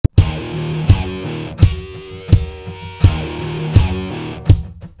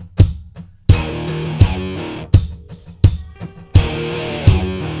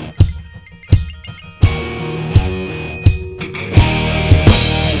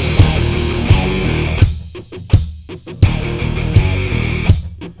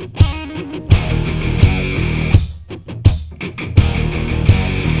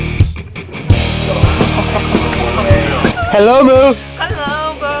Hello, Moo.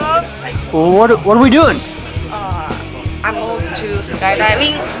 Hello, Bob. What are we doing? I'm going to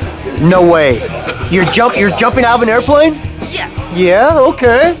skydiving. No way. You're jumping out of an airplane? Yes. Yeah.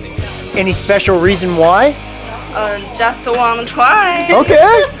 Okay. Any special reason why? Just want to try.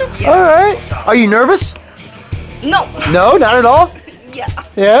 Okay. Yeah. All right. Are you nervous? No. No, not at all. Yeah.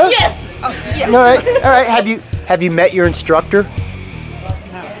 Yeah. Yes. Oh, yes. All right. All right. Have you met your instructor?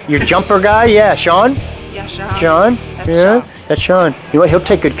 No. Your jumper guy? Yeah, Sean. Yeah, Sean. Sean. That's Yeah. Sean. That's Sean. You know what? He'll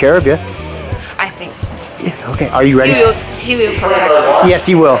take good care of you. I think Yeah. Okay. Are you ready? he will protect me. Yes,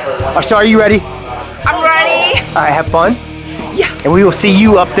 he will. So are you ready? I'm ready. All right. Have fun. Yeah. And we will see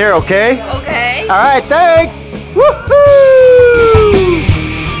you up there. Okay. Okay. All right. Thanks. Woohoo!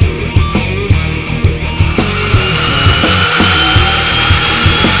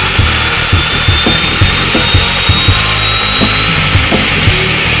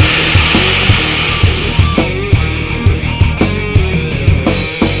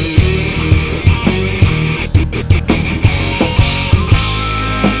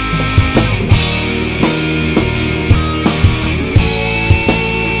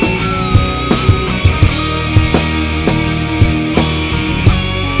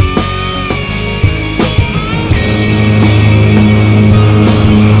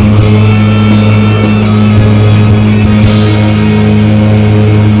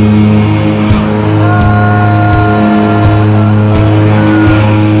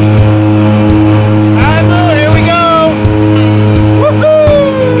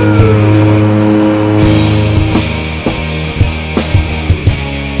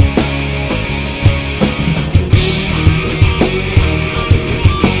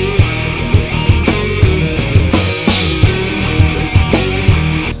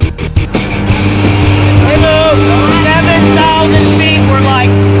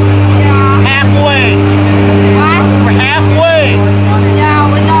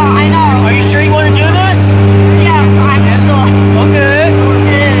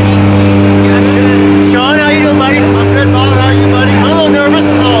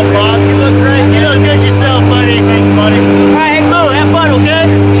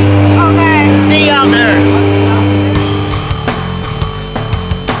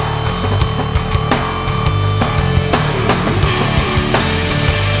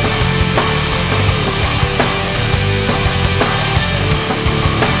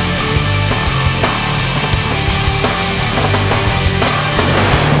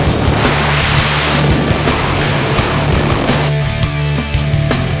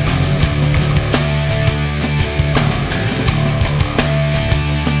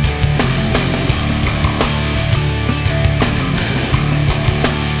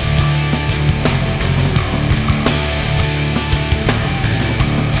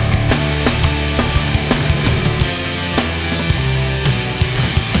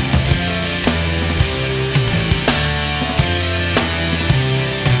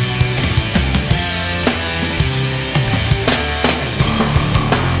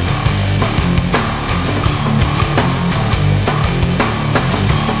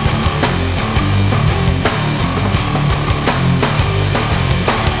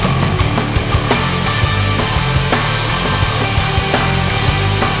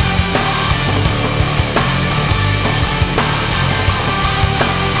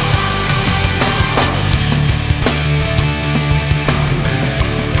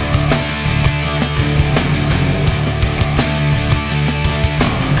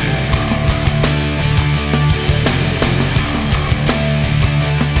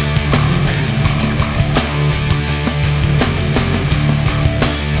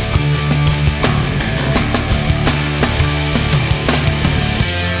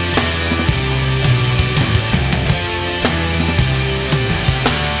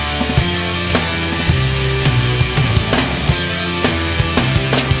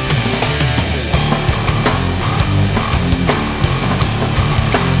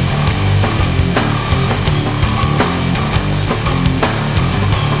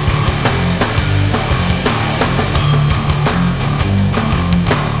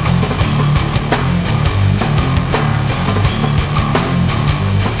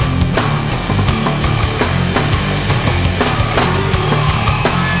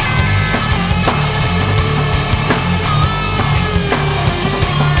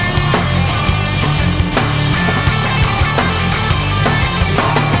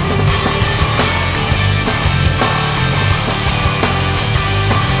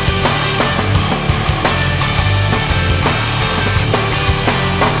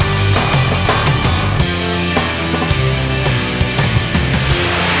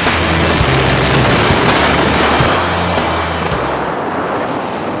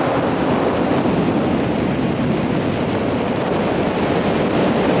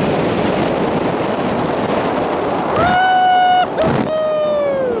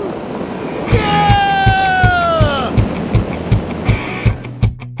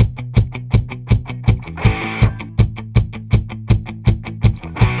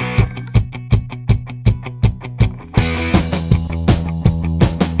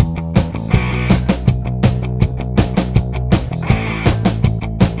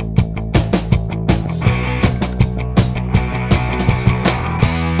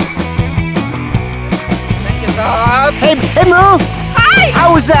 Hey, Moo. Hi.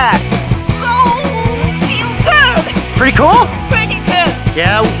 How was that? So feel good. Pretty cool? Pretty good.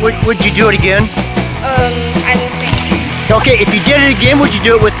 Yeah, would you do it again? I don't think. Okay, if you did it again, would you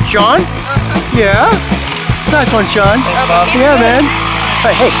do it with Sean? Yeah? Nice one, Sean. Yeah, man.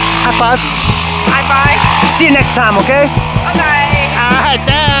 Hey, high five. High five. See you next time, okay? Okay. All right,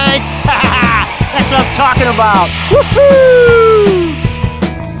 thanks. That's what I'm talking about. Woohoo!